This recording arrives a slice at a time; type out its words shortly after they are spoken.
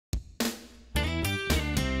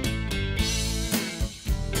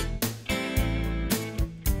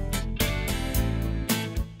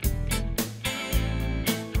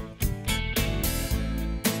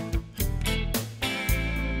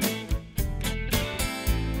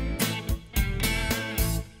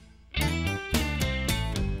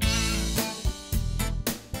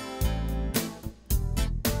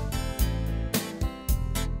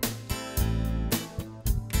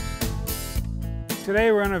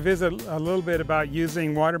Today we're going to visit a little bit about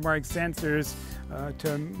using Watermark sensors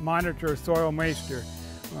to monitor soil moisture.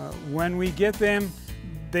 When we get them,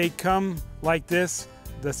 they come like this.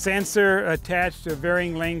 The sensor attached to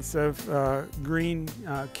varying lengths of green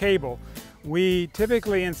cable. We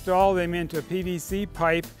typically install them into a PVC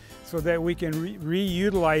pipe so that we can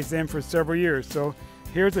reutilize them for several years. So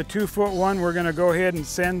here's a 2-foot one. We're going to go ahead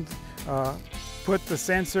and put the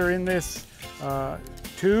sensor in this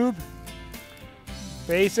tube.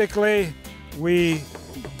 Basically, we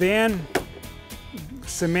then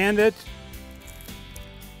cement it.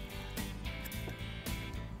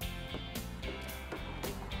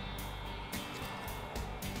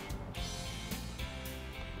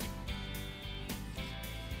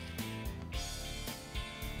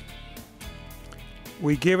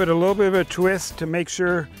 We give it a little bit of a twist to make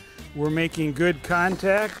sure we're making good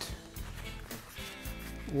contact.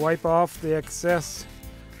 Wipe off the excess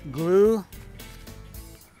glue.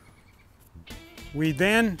 We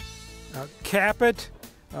then cap it.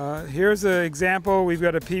 Here's an example. We've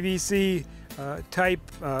got a PVC type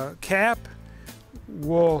cap.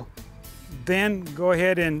 We'll then go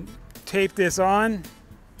ahead and tape this on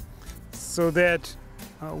so that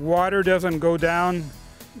water doesn't go down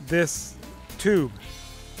this tube.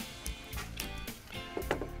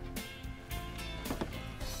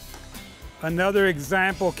 Another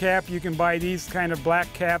example cap, you can buy these kind of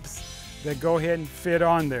black caps that go ahead and fit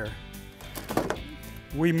on there.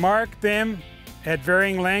 We mark them at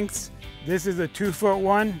varying lengths. This is a 2-foot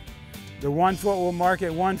one. The 1-foot will mark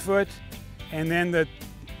at 1 foot, and then the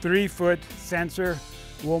 3-foot sensor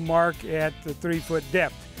will mark at the 3-foot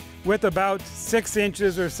depth, with about 6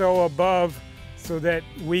 inches or so above so that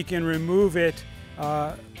we can remove it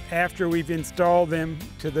after we've installed them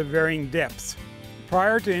to the varying depths.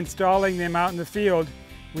 Prior to installing them out in the field,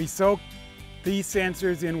 we soak these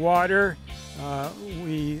sensors in water.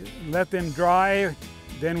 We let them dry,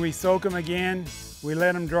 then we soak them again, we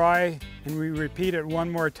let them dry, and we repeat it one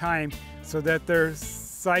more time so that they're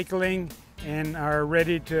cycling and are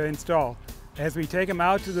ready to install. As we take them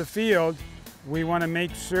out to the field, we want to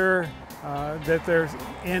make sure that they're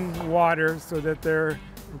in water so that they're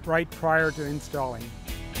right prior to installing.